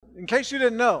In case you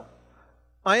didn't know,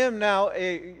 I am now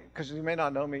because you may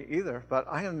not know me either, but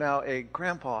I am now a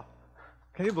grandpa.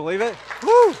 Can you believe it?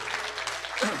 Woo!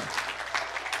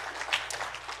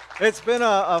 It's been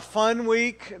a fun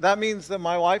week. That means that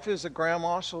my wife is a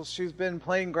grandma, so she's been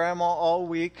playing grandma all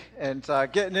week and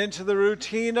getting into the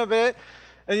routine of it.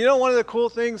 And you know, one of the cool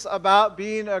things about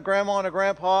being a grandma and a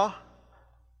grandpa,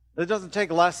 it doesn't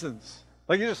take lessons.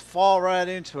 Like, you just fall right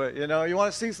into it, you know. You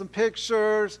want to see some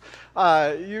pictures.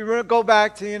 You go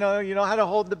back to, you know how to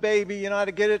hold the baby. You know how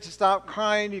to get it to stop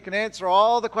crying. You can answer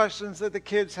all the questions that the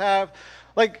kids have.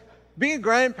 Like, being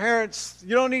grandparents,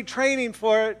 you don't need training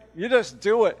for it. You just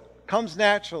do it. Comes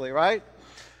naturally, right?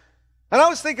 And I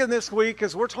was thinking this week,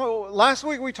 as last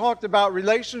week we talked about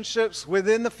relationships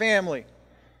within the family.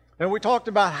 And we talked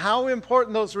about how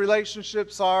important those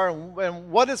relationships are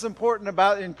and what is important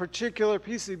about, in particular,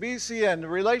 PCBC and the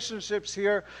relationships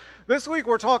here. This week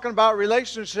we're talking about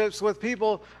relationships with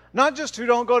people, not just who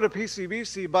don't go to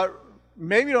PCBC, but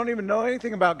maybe don't even know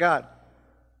anything about God.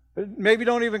 Maybe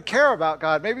don't even care about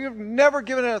God. Maybe you've never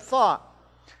given it a thought.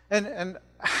 And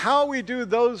how we do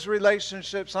those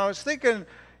relationships. And I was thinking,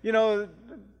 it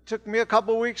took me a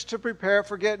couple weeks to prepare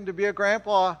for getting to be a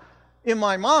grandpa in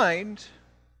my mind.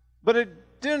 But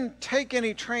it didn't take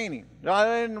any training.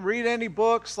 I didn't read any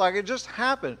books. Like, it just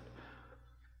happened.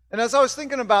 And as I was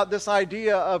thinking about this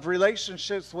idea of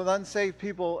relationships with unsaved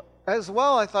people as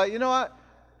well, I thought, you know what?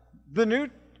 The New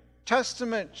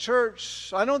Testament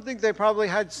church, I don't think they probably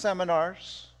had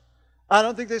seminars. I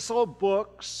don't think they sold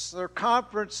books or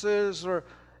conferences or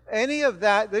any of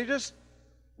that. They just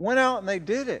went out and they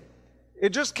did it. It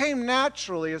just came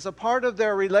naturally as a part of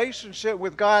their relationship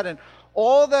with God, and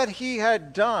all that He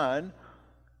had done,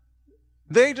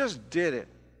 they just did it.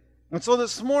 And so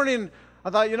this morning, I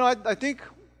thought, I think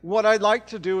what I'd like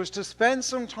to do is to spend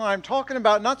some time talking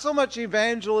about not so much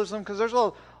evangelism, because there's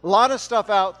a lot of stuff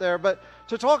out there, but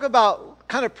to talk about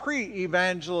kind of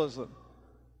pre-evangelism.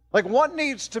 Like, what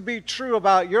needs to be true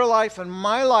about your life and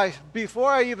my life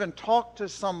before I even talk to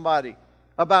somebody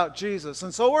about Jesus.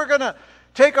 And so we're going to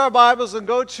take our Bibles and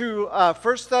go to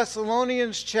 1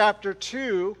 Thessalonians chapter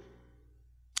 2.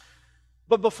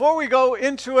 But before we go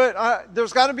into it,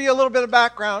 there's got to be a little bit of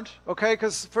background, okay?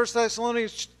 Because 1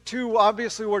 Thessalonians 2,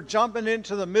 obviously, we're jumping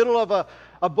into the middle of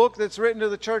a book that's written to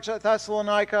the church at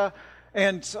Thessalonica,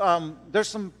 and there's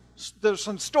some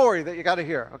story that you got to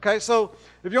hear, okay? So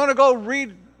if you want to go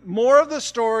read more of the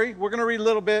story, we're going to read a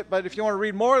little bit, but if you want to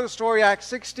read more of the story, Acts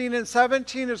 16 and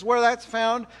 17 is where that's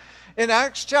found. In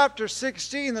Acts chapter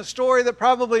 16, the story that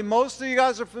probably most of you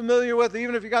guys are familiar with,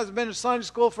 even if you guys have been to Sunday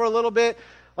school for a little bit,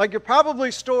 like, you're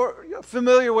probably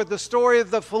familiar with the story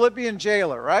of the Philippian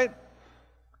jailer, right?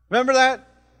 Remember that?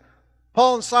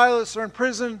 Paul and Silas are in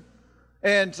prison,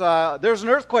 and there's an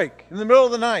earthquake in the middle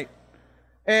of the night.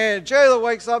 And the jailer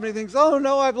wakes up and he thinks, oh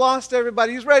no, I've lost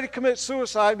everybody. He's ready to commit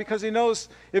suicide because he knows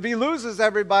if he loses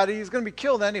everybody, he's going to be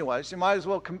killed anyways. You might as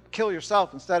well kill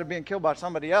yourself instead of being killed by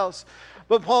somebody else.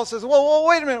 But Paul says, well,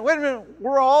 wait a minute.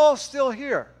 We're all still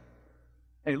here.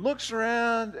 And he looks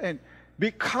around, and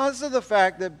because of the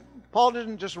fact that Paul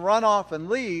didn't just run off and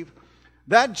leave,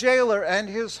 that jailer and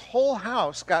his whole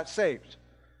house got saved.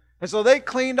 And so they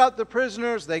cleaned up the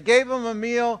prisoners. They gave them a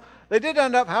meal. They did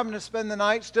end up having to spend the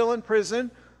night still in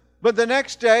prison. But the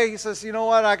next day, he says, you know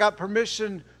what? I got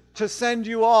permission to send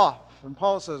you off. And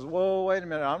Paul says, whoa, wait a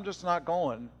minute. I'm just not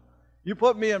going. You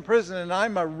put me in prison, and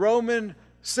I'm a Roman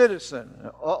citizen.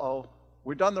 Uh-oh,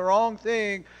 we've done the wrong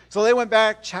thing. So they went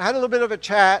back, had a little bit of a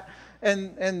chat,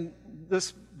 and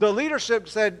the leadership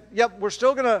said, yep, we're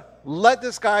still going to let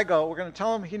this guy go. We're going to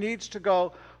tell him he needs to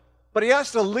go, but he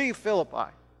has to leave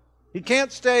Philippi. He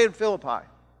can't stay in Philippi.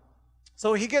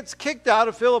 So he gets kicked out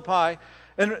of Philippi,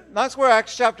 and that's where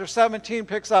Acts chapter 17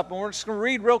 picks up. And we're just going to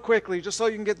read real quickly just so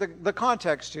you can get the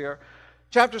context here.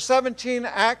 Chapter 17,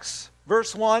 Acts,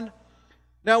 verse 1.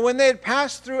 Now when they had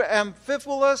passed through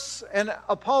Amphipolis and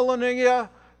Apollonia,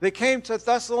 they came to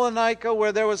Thessalonica,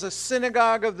 where there was a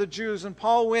synagogue of the Jews, and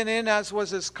Paul went in as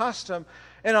was his custom.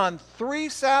 And on 3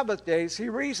 Sabbath days he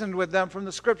reasoned with them from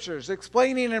the Scriptures,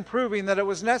 explaining and proving that it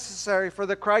was necessary for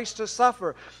the Christ to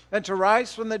suffer and to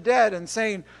rise from the dead, and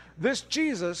saying, this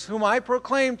Jesus, whom I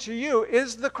proclaim to you,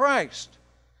 is the Christ.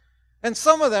 And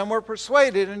some of them were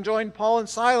persuaded and joined Paul and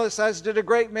Silas, as did a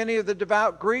great many of the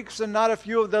devout Greeks and not a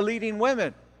few of the leading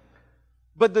women.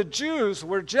 But the Jews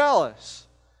were jealous,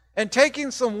 and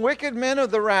taking some wicked men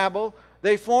of the rabble,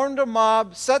 they formed a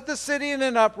mob, set the city in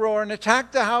an uproar, and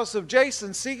attacked the house of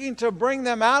Jason, seeking to bring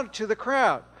them out to the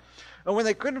crowd. And when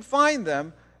they couldn't find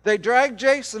them, they dragged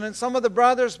Jason and some of the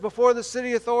brothers before the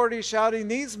city authorities, shouting,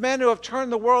 these men who have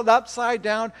turned the world upside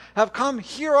down have come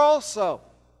here also.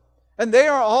 And they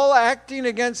are all acting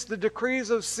against the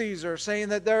decrees of Caesar, saying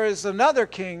that there is another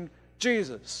king,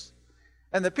 Jesus.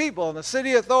 And the people and the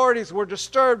city authorities were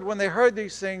disturbed when they heard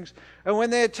these things. And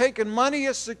when they had taken money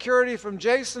as security from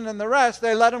Jason and the rest,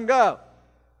 they let him go.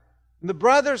 And the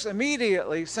brothers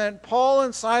immediately sent Paul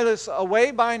and Silas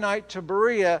away by night to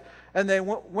Berea. And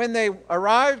when they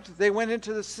arrived, they went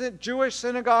into the Jewish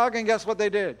synagogue. And guess what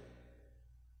they did?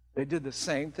 They did the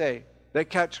same thing. They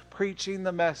kept preaching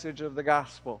the message of the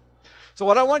gospel. So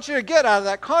what I want you to get out of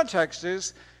that context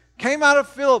is, came out of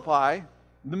Philippi,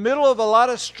 in the middle of a lot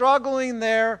of struggling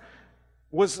there,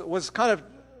 was kind of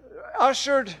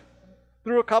ushered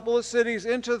through a couple of cities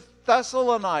into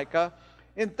Thessalonica.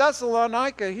 In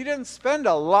Thessalonica, he didn't spend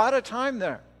a lot of time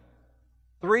there.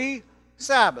 3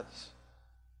 Sabbaths.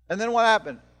 And then what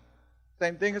happened?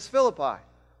 Same thing as Philippi.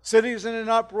 City's in an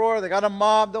uproar. They got a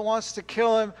mob that wants to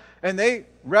kill him. And they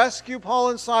rescue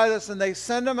Paul and Silas, and they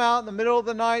send them out in the middle of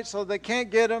the night so they can't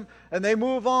get him, and they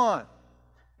move on.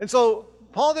 And so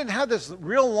Paul didn't have this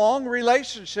real long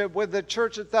relationship with the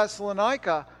church at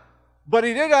Thessalonica, but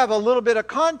he did have a little bit of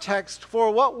context for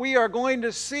what we are going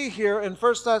to see here in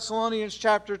 1 Thessalonians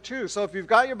chapter 2. So if you've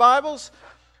got your Bibles,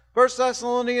 1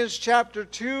 Thessalonians chapter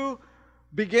 2,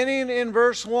 beginning in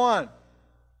verse 1.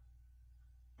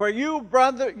 For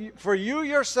you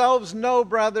yourselves know,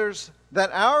 brothers, that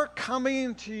our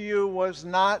coming to you was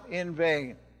not in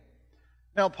vain.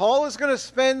 Now, Paul is going to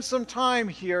spend some time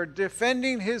here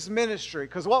defending his ministry,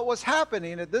 because what was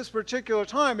happening at this particular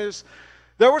time is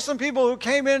there were some people who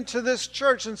came into this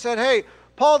church and said, hey,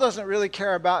 Paul doesn't really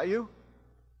care about you.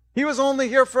 He was only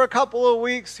here for a couple of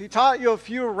weeks. He taught you a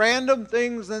few random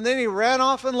things, and then he ran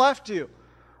off and left you.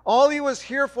 All he was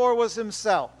here for was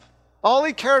himself. All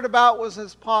he cared about was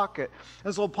his pocket.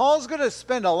 And so Paul's going to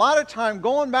spend a lot of time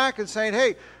going back and saying,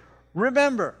 hey,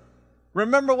 remember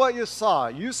what you saw.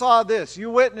 You saw this. You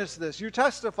witnessed this. You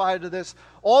testified to this.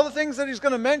 All the things that he's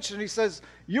going to mention, he says,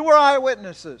 you were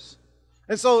eyewitnesses.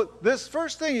 And so this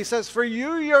first thing he says, for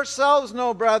you yourselves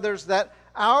know, brothers, that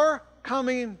our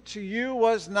coming to you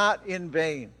was not in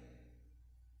vain.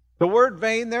 The word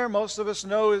vain there, most of us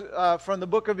know from the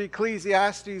book of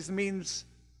Ecclesiastes, means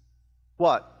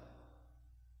what?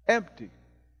 Empty,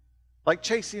 like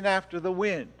chasing after the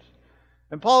wind.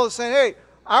 And Paul is saying, hey,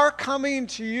 our coming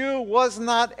to you was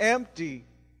not empty.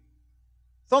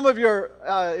 Some of your,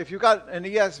 if you've got an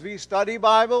ESV study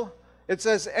Bible, it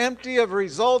says empty of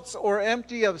results or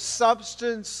empty of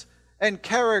substance and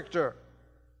character.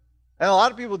 And a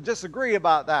lot of people disagree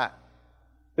about that.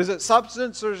 Is it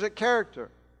substance or is it character?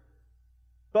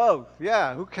 Both,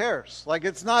 yeah, who cares? Like,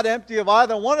 it's not empty of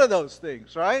either one of those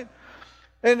things, right?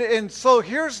 And so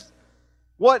here's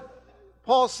what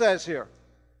Paul says here.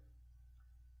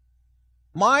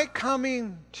 My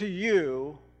coming to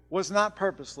you was not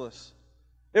purposeless.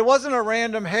 It wasn't a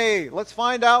random, hey, let's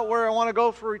find out where I want to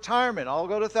go for retirement. I'll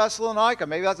go to Thessalonica.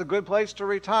 Maybe that's a good place to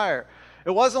retire. It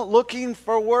wasn't looking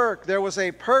for work. There was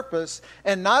a purpose.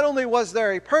 And not only was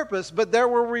there a purpose, but there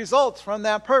were results from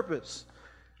that purpose.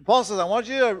 Paul says, I want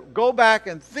you to go back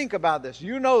and think about this.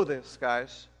 You know this,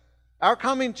 guys. Our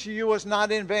coming to you was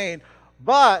not in vain,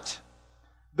 but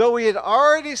though we had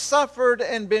already suffered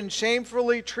and been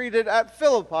shamefully treated at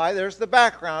Philippi, there's the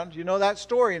background, you know that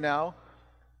story now.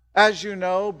 As you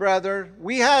know, brethren,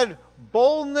 we had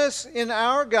boldness in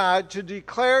our God to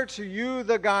declare to you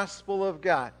the gospel of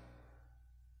God.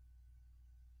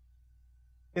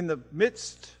 In the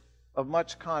midst of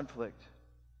much conflict,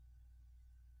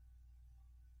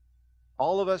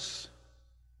 all of us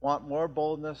want more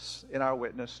boldness in our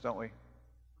witness, don't we?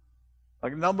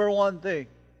 Like, number one thing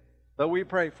that we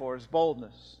pray for is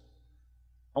boldness.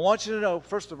 I want you to know,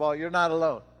 first of all, you're not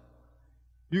alone.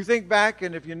 You think back,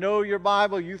 and if you know your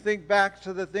Bible, you think back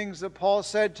to the things that Paul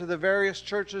said to the various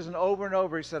churches, and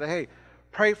over he said, hey,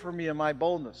 pray for me in my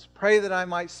boldness. Pray that I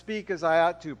might speak as I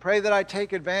ought to. Pray that I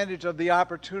take advantage of the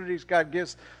opportunities God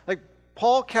gives. Like,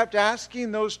 Paul kept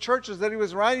asking those churches that he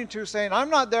was writing to, saying, I'm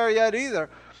not there yet either.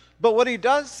 But what he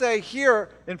does say here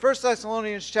in 1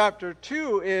 Thessalonians chapter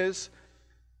 2 is,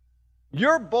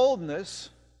 your boldness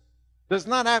does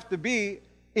not have to be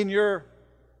in your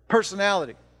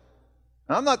personality.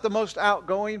 Now, I'm not the most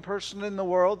outgoing person in the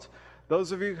world.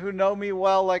 Those of you who know me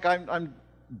well, like I'm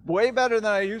way better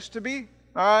than I used to be.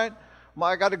 All right?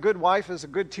 I got a good wife as a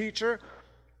good teacher.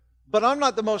 But I'm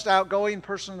not the most outgoing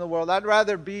person in the world. I'd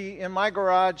rather be in my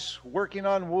garage working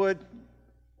on wood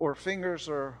or fingers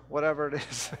or whatever it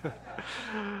is.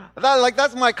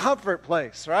 That's my comfort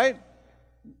place, right?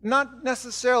 Not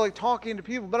necessarily talking to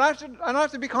people, but I don't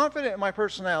have to be confident in my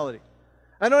personality.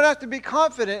 I don't have to be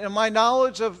confident in my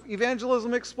knowledge of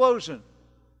evangelism explosion.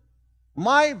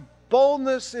 My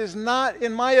boldness is not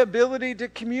in my ability to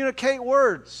communicate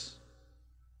words.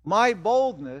 My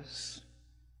boldness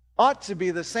ought to be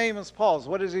the same as Paul's.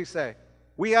 What does he say?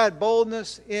 We had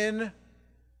boldness in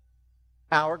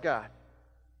our God.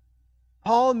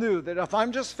 Paul knew that if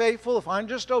I'm just faithful, if I'm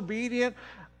just obedient,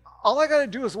 all I got to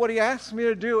do is what he asks me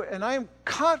to do, and I am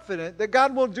confident that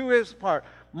God will do his part.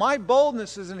 My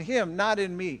boldness is in him, not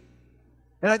in me.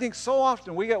 And I think so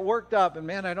often we get worked up, and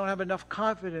man, I don't have enough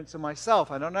confidence in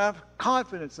myself. I don't have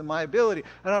confidence in my ability.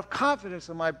 I don't have confidence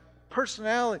in my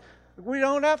personality. We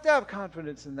don't have to have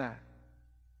confidence in that.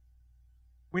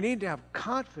 We need to have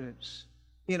confidence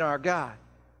in our God.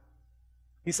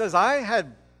 He says,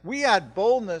 we had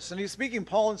boldness, and he's speaking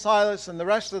Paul and Silas and the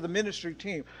rest of the ministry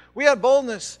team. We had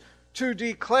boldness to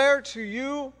declare to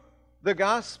you the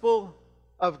gospel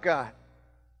of God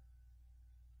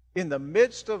in the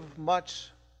midst of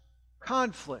much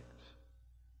conflict.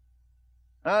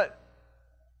 I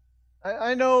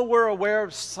know we're aware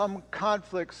of some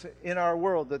conflicts in our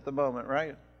world at the moment,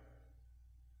 right?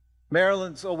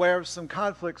 Maryland's aware of some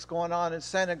conflicts going on in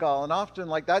Senegal, and often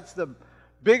that's the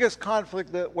biggest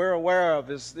conflict that we're aware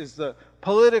of is the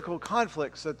political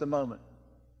conflicts at the moment.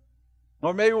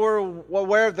 Or maybe we're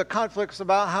aware of the conflicts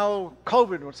about how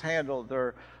COVID was handled,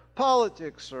 or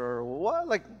politics, or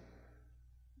what.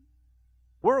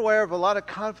 We're aware of a lot of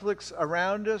conflicts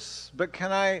around us, but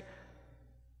can I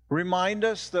remind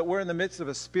us that we're in the midst of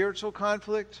a spiritual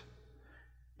conflict?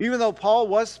 Even though Paul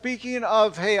was speaking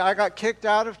of, hey, I got kicked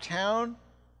out of town,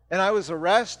 and I was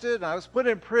arrested, and I was put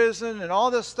in prison, and all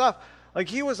this stuff,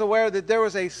 he was aware that there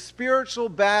was a spiritual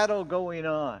battle going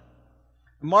on.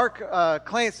 Mark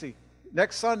Clancy,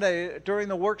 next Sunday during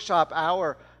the workshop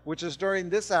hour, which is during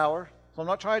this hour, so I'm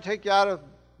not trying to take you out of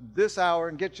this hour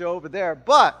and get you over there,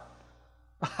 but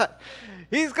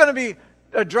he's going to be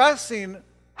addressing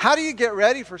how do you get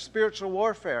ready for spiritual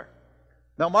warfare.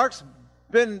 Now, Mark's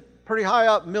been pretty high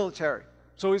up military,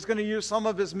 so he's going to use some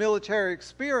of his military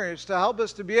experience to help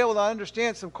us to be able to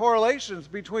understand some correlations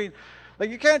between,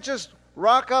 you can't just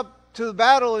rock up to the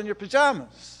battle in your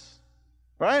pajamas,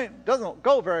 right? Doesn't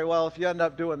go very well if you end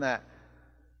up doing that.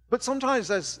 But sometimes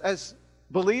as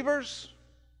believers,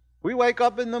 we wake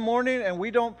up in the morning and we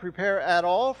don't prepare at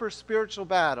all for spiritual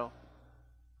battle.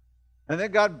 And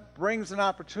then God brings an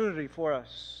opportunity for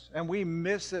us, and we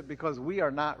miss it because we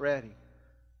are not ready.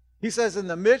 He says, in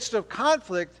the midst of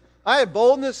conflict, I have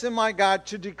boldness in my God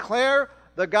to declare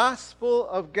the gospel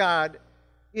of God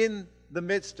in the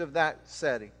midst of that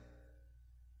setting.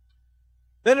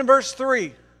 Then in verse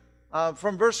 3,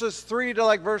 from verses 3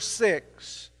 to verse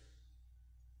 6,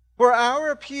 for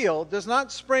our appeal does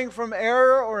not spring from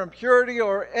error or impurity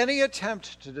or any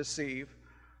attempt to deceive,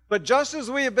 but just as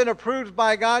we have been approved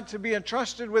by God to be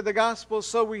entrusted with the gospel,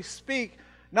 so we speak,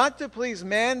 not to please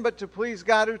man, but to please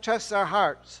God who tests our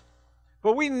hearts.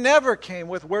 For we never came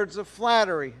with words of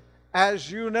flattery,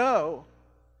 as you know,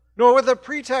 nor with a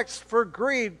pretext for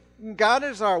greed. God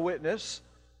is our witness.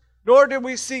 Nor did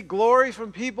we seek glory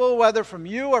from people, whether from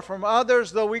you or from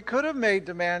others, though we could have made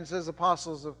demands as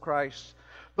apostles of Christ.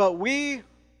 But we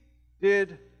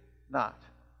did not.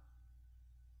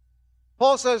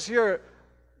 Paul says here,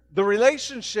 the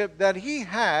relationship that he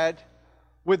had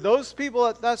with those people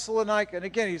at Thessalonica, and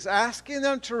again, he's asking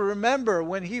them to remember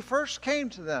when he first came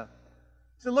to them.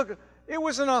 He said, look, it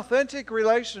was an authentic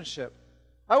relationship.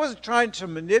 I wasn't trying to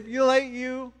manipulate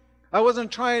you. I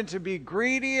wasn't trying to be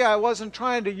greedy. I wasn't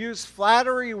trying to use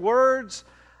flattery words.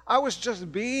 I was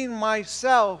just being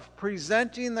myself,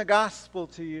 presenting the gospel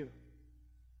to you.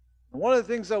 And one of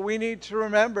the things that we need to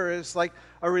remember is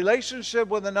a relationship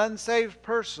with an unsaved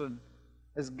person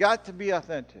has got to be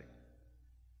authentic.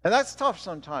 And that's tough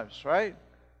sometimes, right?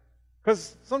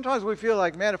 Because sometimes we feel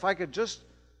man, if I could just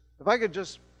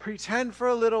pretend for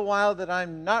a little while that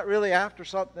I'm not really after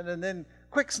something and then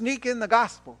quick sneak in the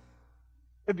gospel,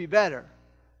 it'd be better.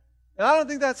 And I don't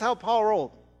think that's how Paul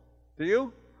rolled. Do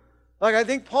you? I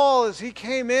think Paul, as he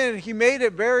came in, he made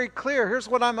it very clear, here's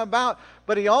what I'm about.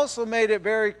 But he also made it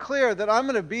very clear that I'm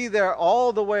going to be there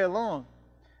all the way along.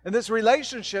 And this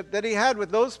relationship that he had with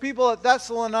those people at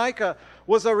Thessalonica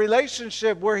was a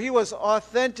relationship where he was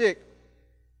authentic.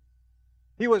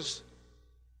 He was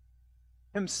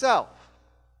himself.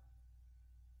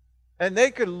 And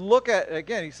they could look at,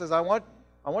 again, he says, I want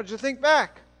you to think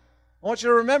back. I want you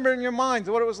to remember in your minds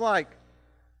what it was like.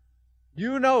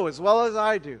 You know as well as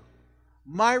I do,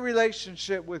 my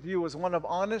relationship with you was one of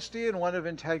honesty and one of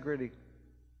integrity.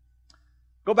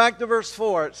 Go back to verse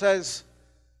 4. It says,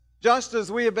 just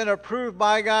as we have been approved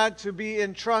by God to be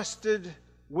entrusted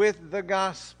with the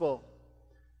gospel.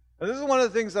 And this is one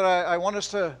of the things that I want us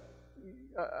to,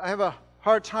 I have a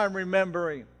hard time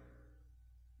remembering.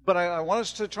 But I want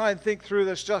us to try and think through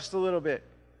this just a little bit.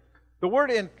 The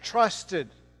word entrusted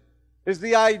is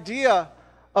the idea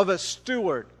of a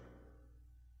steward.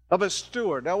 Of a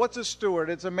steward. Now, what's a steward?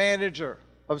 It's a manager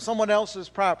of someone else's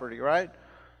property, right?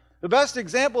 The best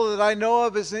example that I know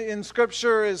of is in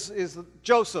Scripture is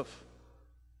Joseph.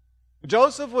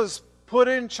 Joseph was put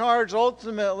in charge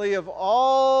ultimately of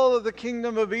all of the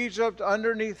kingdom of Egypt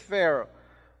underneath Pharaoh.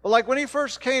 But like when he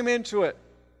first came into it,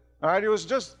 all right, he was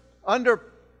just under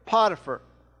Potiphar.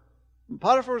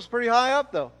 Potiphar was pretty high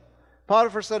up, though.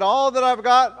 Potiphar said, all that I've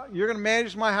got, you're going to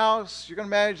manage my house, you're going to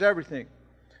manage everything.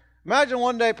 Imagine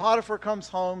one day Potiphar comes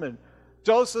home and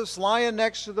Joseph's lying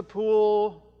next to the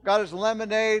pool, got his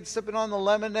lemonade, sipping on the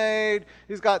lemonade.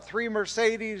 He's got 3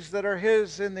 Mercedes that are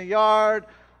his in the yard.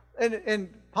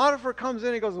 And Potiphar comes in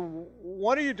and he goes,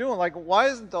 what are you doing? Like, why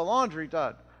isn't the laundry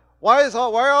done? Why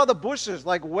are all the bushes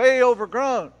like way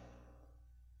overgrown?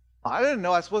 I didn't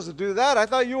know I was supposed to do that. I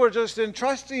thought you were just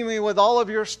entrusting me with all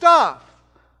of your stuff.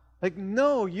 Like,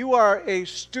 no, you are a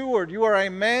steward. You are a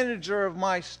manager of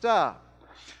my stuff.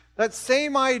 That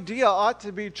same idea ought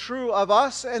to be true of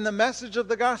us and the message of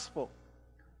the gospel.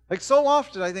 Like so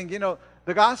often I think,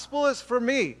 the gospel is for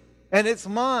me and it's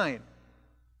mine.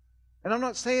 And I'm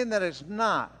not saying that it's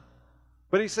not.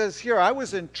 But he says here, I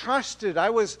was entrusted, I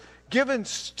was given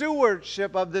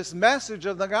stewardship of this message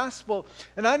of the gospel,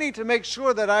 and I need to make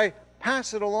sure that I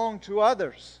pass it along to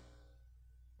others.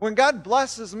 When God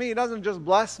blesses me, He doesn't just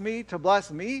bless me to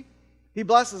bless me. He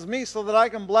blesses me so that I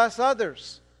can bless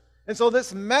others. And so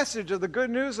this message of the good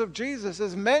news of Jesus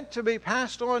is meant to be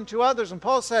passed on to others. And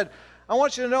Paul said, I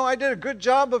want you to know I did a good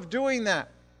job of doing that.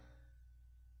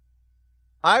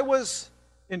 I was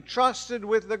entrusted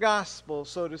with the gospel,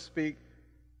 so to speak.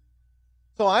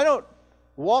 So I don't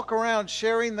walk around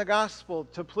sharing the gospel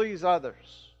to please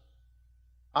others.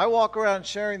 I walk around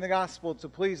sharing the gospel to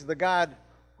please the God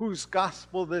whose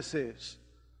gospel this is.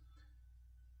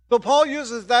 So Paul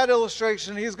uses that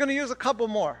illustration. He's going to use a couple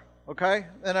more, okay?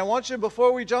 And I want you,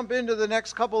 before we jump into the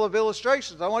next couple of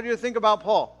illustrations, I want you to think about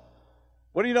Paul.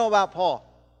 What do you know about Paul?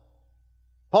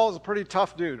 Paul's a pretty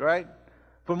tough dude, right?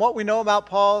 From what we know about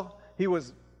Paul, he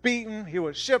was beaten, he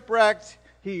was shipwrecked,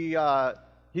 he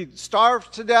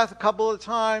starved to death a couple of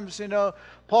times.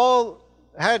 Paul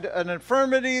had an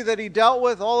infirmity that he dealt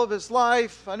with all of his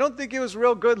life. I don't think he was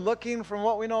real good looking from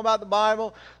what we know about the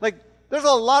Bible. Like, there's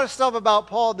a lot of stuff about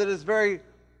Paul that is very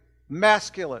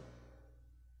masculine.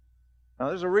 Now,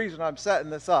 there's a reason I'm setting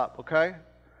this up, okay?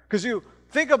 Because you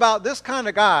think about this kind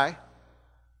of guy,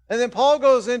 and then Paul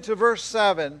goes into verse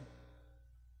 7.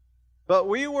 But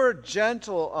we were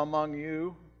gentle among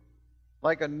you,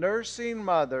 like a nursing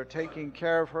mother taking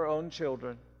care of her own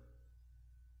children.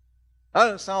 That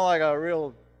doesn't sound like a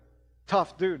real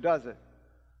tough dude, does it?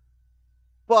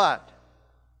 But,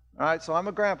 all right, so I'm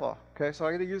a grandpa, okay? So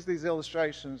I got to use these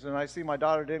illustrations, and I see my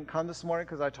daughter didn't come this morning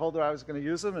because I told her I was going to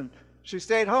use them, and she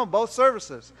stayed home, both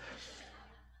services.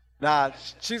 Nah,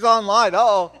 she's online.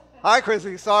 Uh-oh. Hi,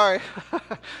 Chrissy, sorry.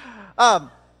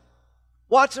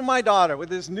 Watching my daughter with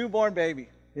this newborn baby,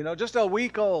 just a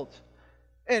week old.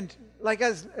 And I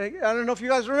don't know if you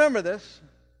guys remember this,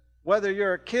 whether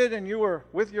you're a kid and you were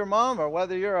with your mom or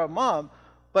whether you're a mom,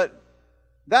 but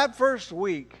that first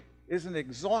week is an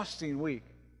exhausting week.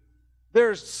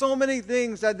 There's so many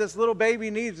things that this little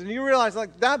baby needs, and you realize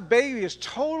that baby is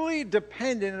totally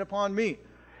dependent upon me.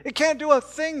 It can't do a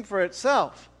thing for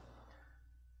itself.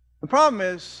 The problem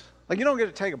is, you don't get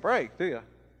to take a break, do you?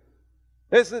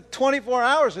 It's 24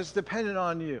 hours, it's dependent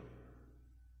on you.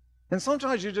 And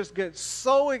sometimes you just get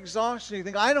so exhausted, you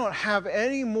think, I don't have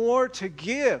any more to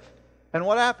give. And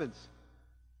what happens?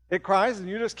 It cries and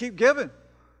you just keep giving,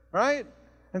 right?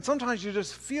 And sometimes you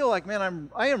just feel like, man,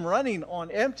 I am running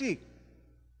on empty.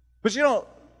 But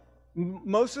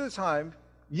most of the time,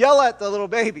 yell at the little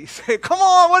baby. Say, come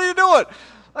on, what are you doing?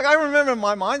 I remember in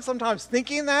my mind sometimes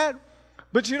thinking that,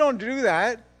 but you don't do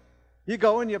that. You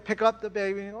go and you pick up the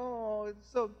baby, and, oh,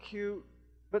 it's so cute.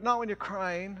 But not when you're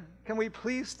crying. Can we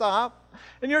please stop?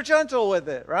 And you're gentle with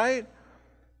it, right?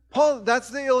 Paul, that's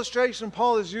the illustration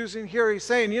Paul is using here. He's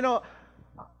saying,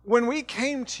 when we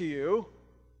came to you,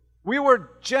 we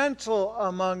were gentle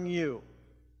among you.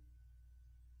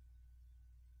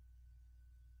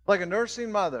 Like a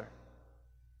nursing mother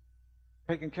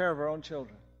taking care of her own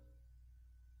children.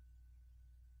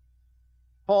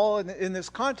 Paul, in this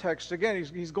context, again,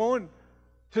 he's going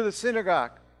to the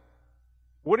synagogue.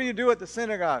 What do you do at the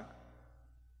synagogue?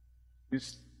 You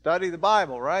study the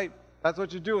Bible, right? That's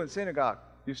what you do in synagogue.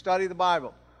 You study the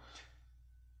Bible.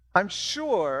 I'm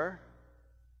sure,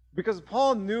 because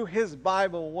Paul knew his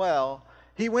Bible well,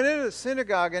 he went into the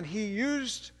synagogue and he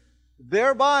used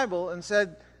their Bible and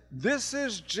said, this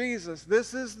is Jesus.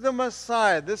 This is the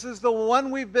Messiah. This is the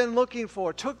one we've been looking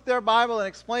for. Took their Bible and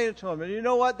explained it to them. And you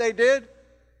know what they did?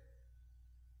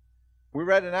 We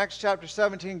read in Acts chapter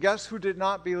 17, guess who did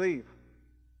not believe?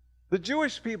 The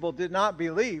Jewish people did not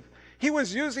believe. He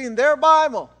was using their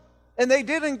Bible, and they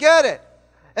didn't get it.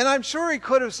 And I'm sure he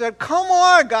could have said, come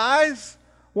on, guys,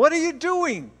 what are you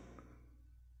doing?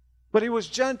 But he was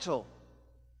gentle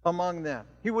among them.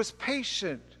 He was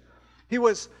patient. He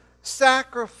was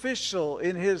sacrificial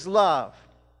in his love.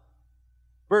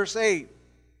 Verse 8,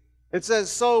 it says,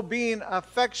 so being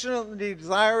affectionately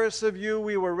desirous of you,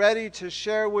 we were ready to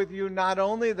share with you not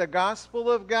only the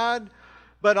gospel of God,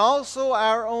 but also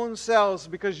our own selves,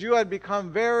 because you had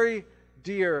become very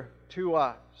dear to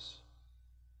us.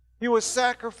 He was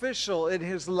sacrificial in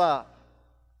his love.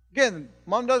 Again,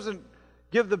 mom doesn't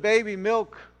give the baby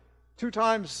milk 2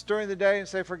 times during the day and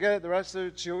say, forget it, the rest of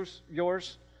it's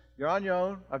yours. You're on your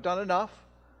own. I've done enough.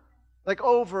 Like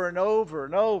over and over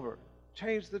and over.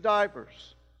 Change the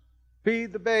diapers.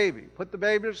 Feed the baby. Put the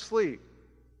baby to sleep.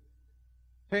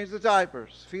 Change the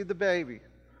diapers. Feed the baby.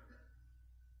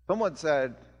 Someone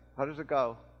said, how does it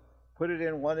go? Put it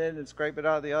in one end and scrape it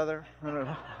out of the other? I don't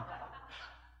know.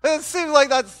 It seems like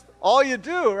that's all you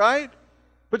do, right?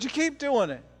 But you keep doing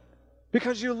it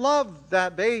because you love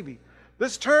that baby.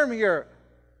 This term here,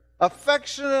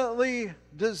 affectionately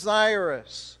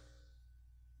desirous.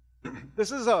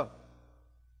 This is a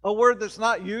word that's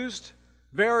not used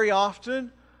very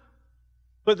often,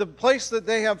 but the place that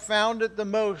they have found it the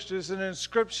most is an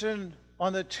inscription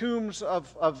on the tombs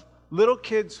of little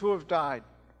kids who have died.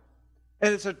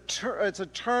 And it's a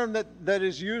term that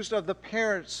is used of the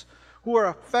parents who are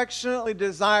affectionately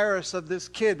desirous of this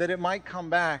kid, that it might come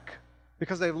back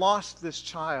because they've lost this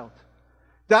child.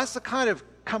 That's the kind of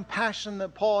compassion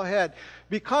that Paul had,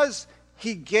 because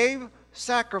he gave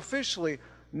sacrificially,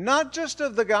 not just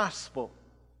of the gospel,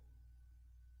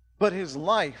 but his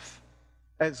life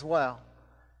as well.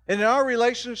 And in our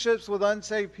relationships with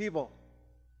unsaved people,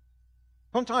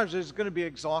 sometimes it's going to be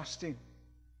exhausting.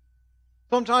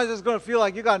 Sometimes it's going to feel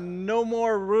like you got no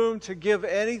more room to give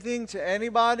anything to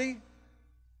anybody,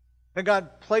 and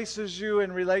God places you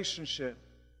in relationship.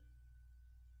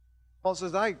 Paul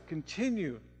says, I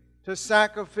continue to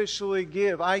sacrificially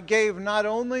give. I gave not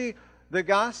only the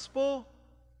gospel,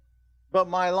 but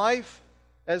my life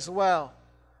as well.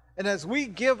 And as we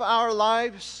give our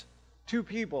lives to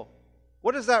people,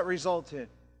 what does that result in?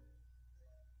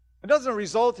 It doesn't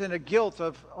result in a guilt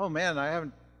of, oh man, I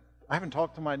haven't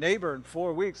talked to my neighbor in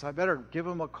 4 weeks. I better give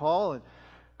him a call,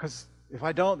 because if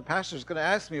I don't, the pastor's going to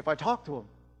ask me if I talk to him.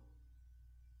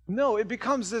 No, it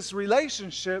becomes this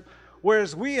relationship,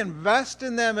 whereas we invest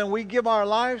in them and we give our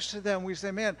lives to them. We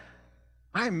say, man,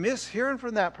 I miss hearing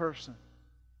from that person.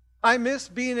 I miss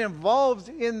being involved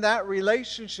in that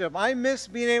relationship. I miss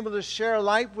being able to share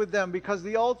life with them, because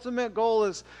the ultimate goal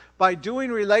is, by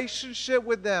doing relationship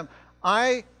with them,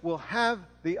 I will have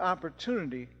the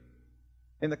opportunity,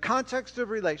 in the context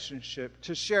of relationship,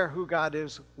 to share who God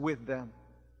is with them.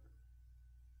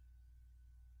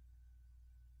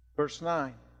 Verse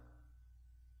 9.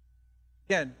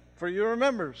 Again, for you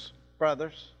remembers,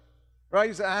 brothers. Right?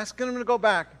 He's asking them to go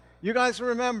back. You guys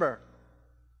remember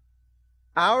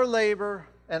our labor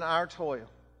and our toil.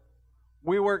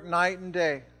 We work night and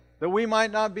day, that we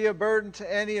might not be a burden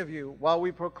to any of you, while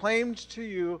we proclaimed to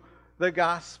you the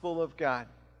gospel of God.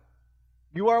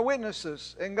 You are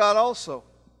witnesses, and God also,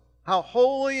 how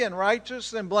holy and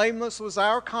righteous and blameless was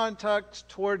our conduct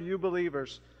toward you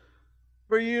believers.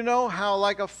 For you know how,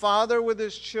 like a father with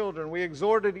his children, we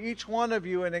exhorted each one of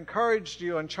you and encouraged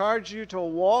you and charged you to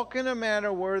walk in a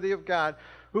manner worthy of God,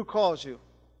 who calls you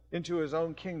into his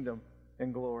own kingdom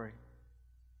and glory.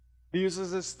 He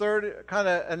uses this third kind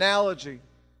of analogy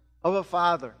of a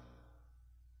father.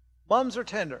 Moms are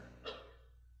tender.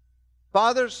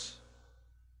 Fathers,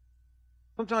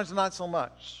 sometimes not so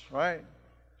much, right?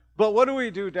 But what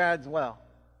do, dads, well?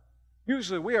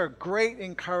 Usually we are great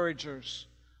encouragers.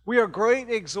 We are great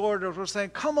exhorters. We're saying,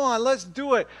 come on, let's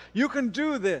do it. You can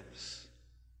do this.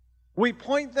 We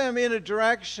point them in a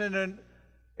direction, and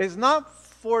it's not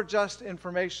for just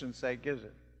information's sake, is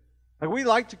it? Like, we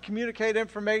like to communicate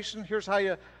information. Here's how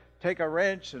you take a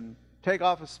wrench and take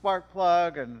off a spark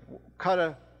plug and cut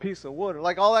a piece of wood,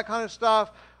 like all that kind of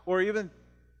stuff. Or even,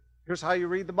 here's how you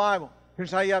read the Bible.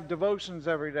 Here's how you have devotions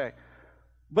every day.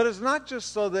 But it's not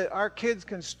just so that our kids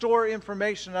can store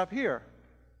information up here,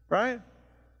 right?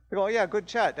 They go, yeah, good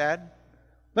chat, Dad.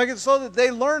 Like, it's so that they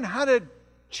learn how to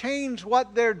change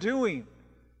what they're doing.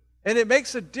 And it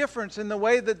makes a difference in the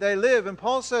way that they live. And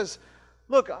Paul says,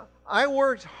 look, I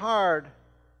worked hard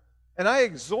And I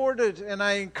exhorted and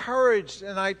I encouraged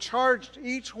and I charged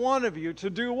each one of you to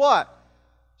do what?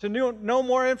 To know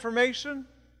more information?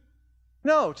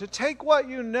 No, to take what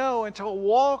you know and to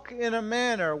walk in a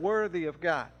manner worthy of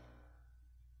God.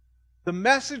 The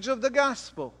message of the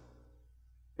gospel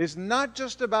is not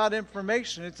just about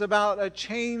information, it's about a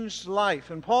changed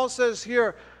life. And Paul says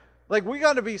here, like, we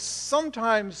got to be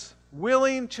sometimes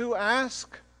willing to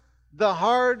ask the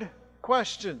hard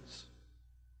questions.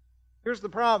 Here's the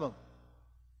problem.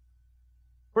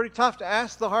 Pretty tough to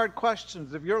ask the hard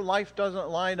questions if your life doesn't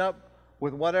line up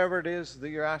with whatever it is that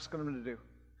you're asking them to do.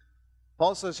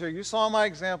 Paul says here, you saw my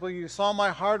example, you saw my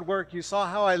hard work, you saw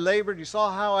how I labored, you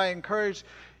saw how I encouraged,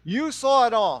 you saw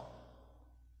it all.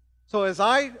 So as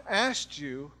I asked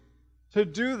you to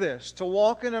do this, to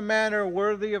walk in a manner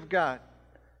worthy of God,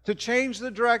 to change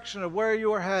the direction of where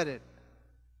you were headed,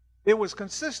 it was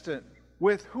consistent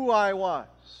with who I was.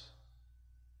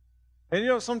 And you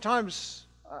know, sometimes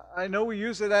I know we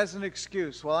use it as an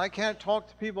excuse. Well, I can't talk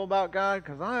to people about God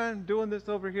because I'm doing this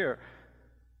over here.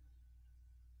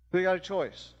 So you got a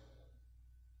choice.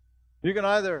 You can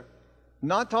either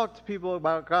not talk to people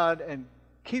about God and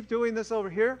keep doing this over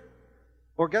here,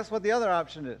 or guess what the other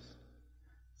option is?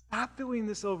 Stop doing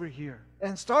this over here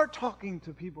and start talking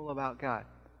to people about God.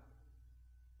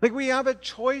 Like, we have a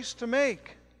choice to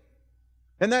make.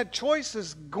 And that choice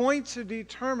is going to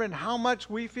determine how much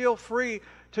we feel free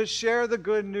to share the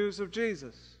good news of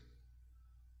Jesus.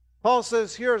 Paul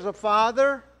says here, as a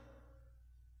father,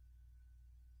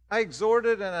 I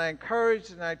exhorted and I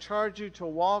encouraged and I charged you to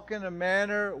walk in a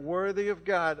manner worthy of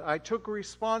God. I took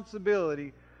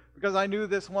responsibility because I knew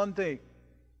this one thing.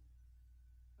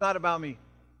 It's not about me.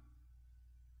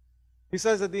 He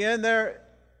says at the end there,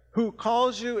 who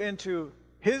calls you into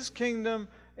His kingdom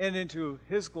and into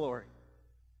His glory.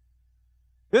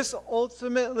 This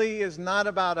ultimately is not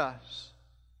about us.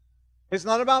 It's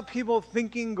not about people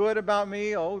thinking good about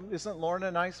me. Oh, isn't Lauren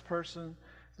a nice person?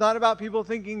 It's not about people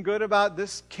thinking good about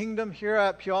this kingdom here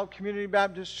at Puyallup Community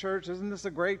Baptist Church. Isn't this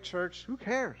a great church? Who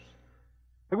cares?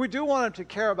 And we do want them to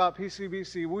care about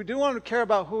PCBC. We do want them to care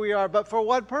about who we are, but for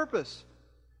what purpose?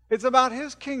 It's about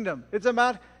His kingdom. It's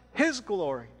about His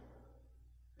glory.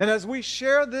 And as we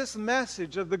share this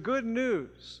message of the good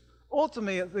news,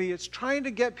 ultimately it's trying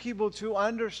to get people to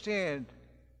understand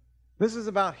this is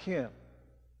about Him.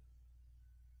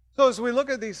 So as we look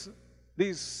at these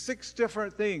 6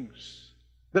 different things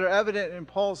that are evident in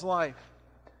Paul's life,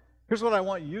 here's what I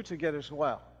want you to get as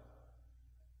well.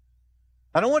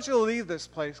 I don't want you to leave this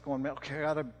place going, okay,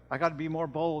 I got to be more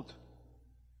bold.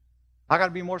 I got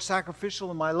to be more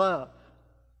sacrificial in my love.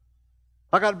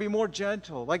 I got to be more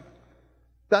gentle. Like,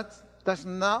 that's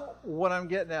not what I'm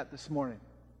getting at this morning.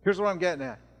 Here's what I'm getting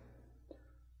at.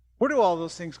 Where do all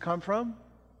those things come from?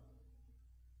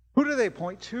 Who do they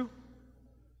point to?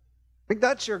 I think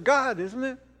that's your God, isn't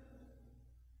it?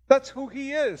 That's who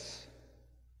He is.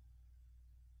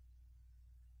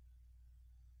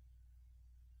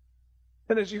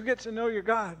 And as you get to know your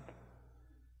God,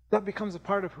 that becomes a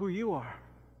part of who you are.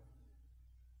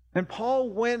 And Paul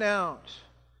went out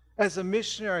as a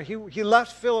missionary. He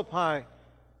left Philippi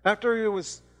after he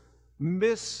was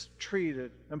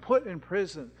mistreated and put in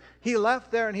prison. He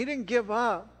left there and he didn't give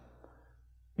up.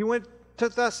 He went to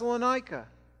Thessalonica,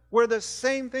 where the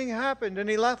same thing happened. And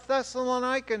he left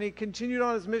Thessalonica and he continued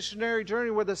on his missionary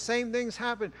journey where the same things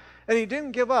happened. And he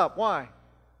didn't give up. Why?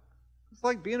 It's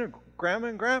like being a grandma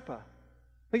and grandpa.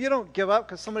 But you don't give up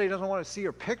because somebody doesn't want to see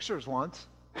your pictures once.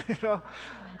 You know,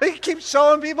 you keep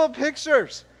showing people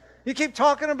pictures. You keep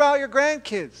talking about your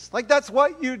grandkids. Like, that's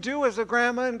what you do as a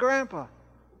grandma and grandpa.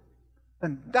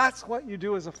 And that's what you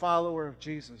do as a follower of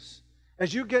Jesus.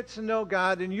 As you get to know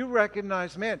God and you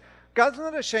recognize, man, God's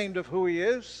not ashamed of who He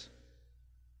is.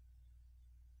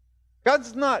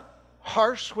 God's not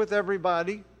harsh with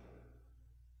everybody.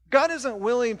 God isn't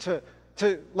willing to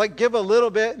like give a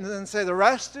little bit and then say the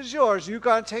rest is yours. You've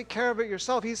got to take care of it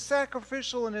yourself. He's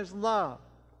sacrificial in His love.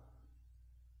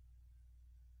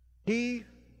 He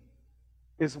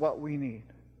is what we need.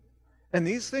 And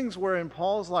these things were in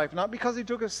Paul's life, not because he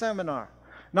took a seminar,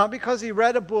 not because he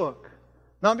read a book,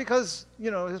 not because,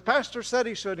 his pastor said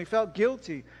he should and he felt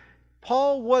guilty.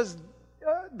 Paul was,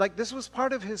 this was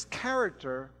part of his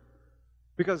character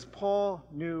because Paul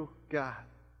knew God.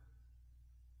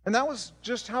 And that was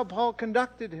just how Paul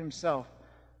conducted himself.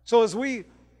 So as we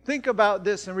think about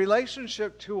this in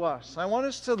relationship to us, I want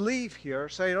us to leave here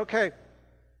saying, okay,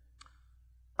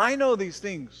 I know these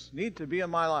things need to be in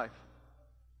my life.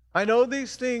 I know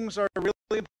these things are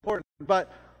really important,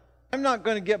 but I'm not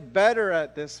going to get better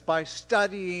at this by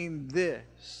studying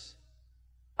this.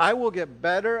 I will get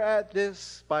better at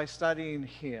this by studying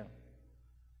Him.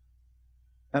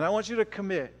 And I want you to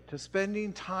commit to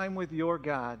spending time with your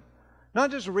God. Not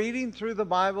just reading through the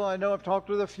Bible. I know I've talked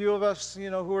with a few of us,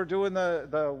 who are doing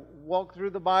the walk through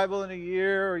the Bible in a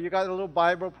year, or you got a little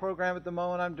Bible program at the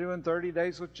moment. I'm doing 30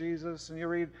 days with Jesus, and you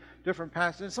read different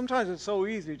passages. Sometimes it's so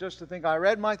easy just to think, I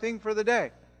read my thing for the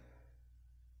day.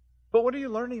 But what are you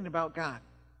learning about God?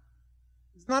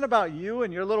 It's not about you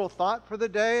and your little thought for the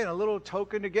day and a little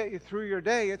token to get you through your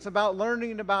day. It's about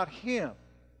learning about Him.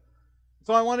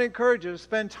 So I want to encourage you to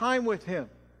spend time with Him.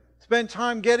 Spend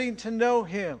time getting to know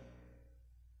Him.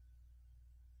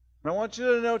 And I want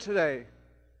you to know today,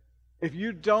 if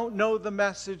you don't know the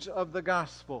message of the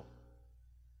gospel,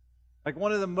 like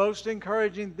one of the most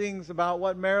encouraging things about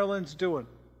what Marilyn's doing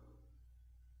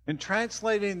in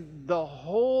translating the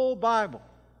whole Bible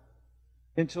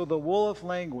into the Wolof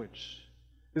language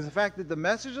is the fact that the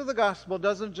message of the gospel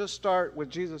doesn't just start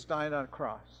with Jesus dying on a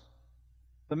cross.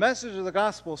 The message of the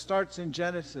gospel starts in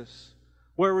Genesis,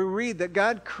 where we read that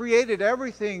God created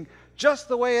everything just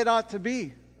the way it ought to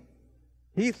be.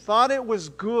 He thought it was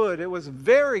good. It was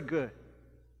very good.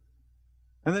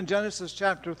 And then Genesis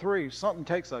chapter 3, something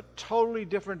takes a totally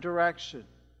different direction.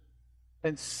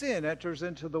 And sin enters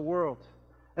into the world.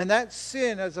 And that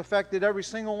sin has affected every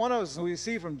single one of us. We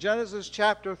see from Genesis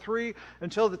chapter 3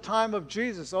 until the time of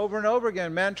Jesus, over and over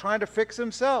again, man trying to fix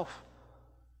himself.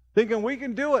 Thinking we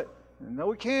can do it. No,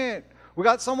 we can't. We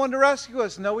got someone to rescue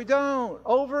us. No, we don't.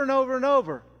 Over and over and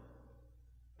over.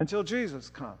 Until Jesus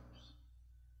comes.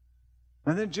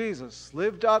 And then Jesus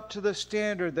lived up to the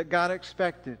standard that God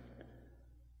expected.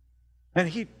 And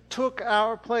He took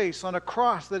our place on a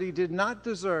cross that He did not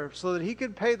deserve so that He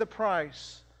could pay the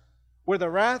price where the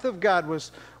wrath of God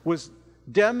was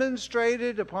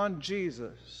demonstrated upon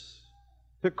Jesus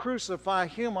to crucify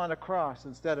Him on a cross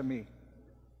instead of me.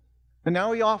 And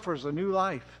now He offers a new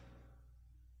life.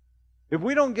 If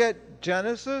we don't get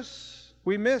Genesis,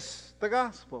 we miss the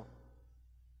gospel.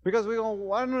 Because we go,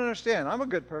 well, I don't understand. I'm a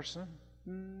good person.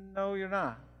 No, you're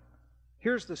not.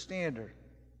 Here's the standard.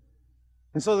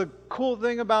 And so the cool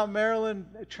thing about Marilyn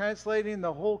translating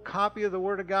the whole copy of the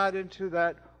Word of God into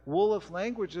that Wolof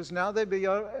language is now they'd be,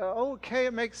 okay,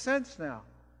 it makes sense now.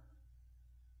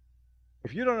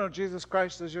 If you don't know Jesus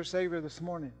Christ as your Savior this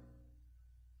morning,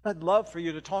 I'd love for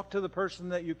you to talk to the person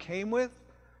that you came with,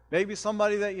 maybe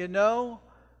somebody that you know.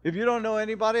 If you don't know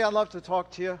anybody, I'd love to talk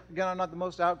to you. Again, I'm not the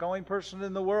most outgoing person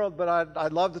in the world, but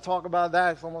I'd love to talk about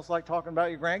that. It's almost like talking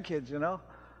about your grandkids,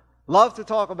 Love to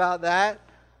talk about that.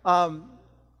 But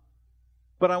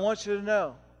I want you to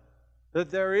know that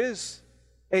there is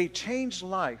a changed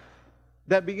life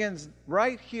that begins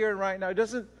right here and right now. It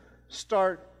doesn't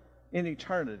start in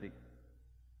eternity.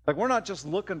 Like, we're not just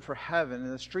looking for heaven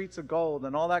and the streets of gold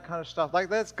and all that kind of stuff. Like,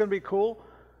 that's going to be cool.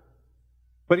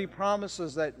 But He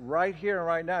promises that right here and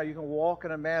right now you can walk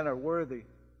in a manner worthy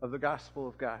of the gospel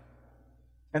of God.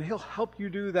 And He'll help you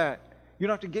do that. You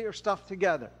don't have to get your stuff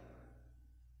together.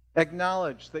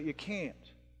 Acknowledge that you can't.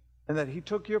 And that He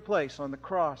took your place on the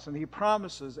cross. And He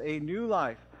promises a new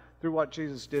life through what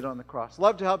Jesus did on the cross.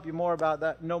 Love to help you more about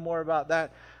that, know more about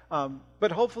that.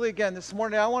 But hopefully, again, this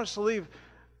morning I want us to leave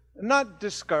not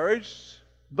discouraged,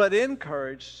 but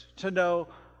encouraged to know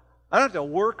I don't have to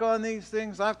work on these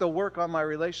things. I have to work on my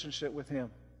relationship with Him.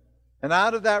 And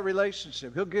out of that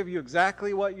relationship, He'll give you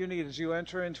exactly what you need as you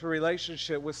enter into a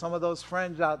relationship with some of those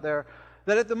friends out there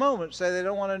that at the moment say they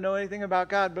don't want to know anything about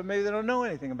God, but maybe they don't know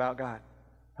anything about God.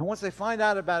 And once they find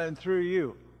out about Him through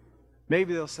you,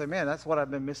 maybe they'll say, man, that's what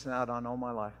I've been missing out on all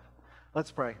my life.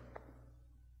 Let's pray.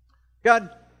 God,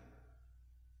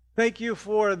 thank You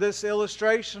for this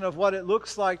illustration of what it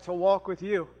looks like to walk with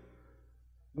You.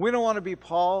 We don't want to be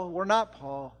Paul. We're not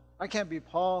Paul. I can't be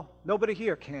Paul. Nobody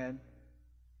here can.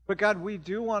 But God, we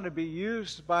do want to be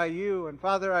used by You. And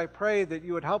Father, I pray that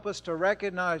You would help us to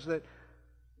recognize that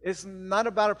it's not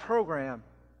about a program.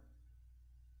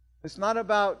 It's not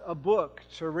about a book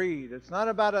to read. It's not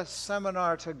about a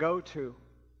seminar to go to.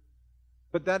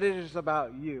 But that it is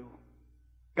about You.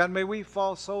 God, may we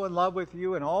fall so in love with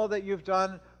You and all that You've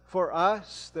done for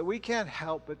us that we can't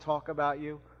help but talk about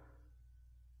You.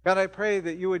 God, I pray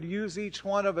that You would use each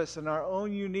one of us in our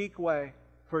own unique way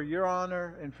for Your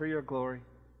honor and for Your glory.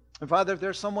 And Father, if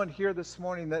there's someone here this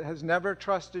morning that has never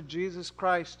trusted Jesus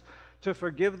Christ to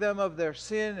forgive them of their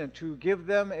sin and to give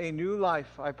them a new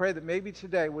life, I pray that maybe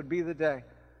today would be the day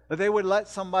that they would let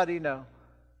somebody know.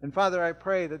 And Father, I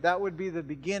pray that that would be the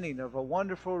beginning of a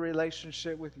wonderful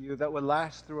relationship with You that would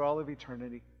last through all of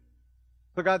eternity.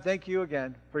 So God, thank You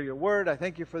again for Your word. I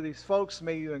thank You for these folks.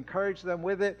 May You encourage them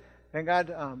with it. And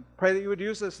God, pray that You would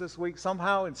use this week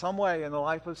somehow, in some way, in the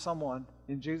life of someone.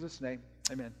 In Jesus' name,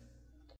 amen.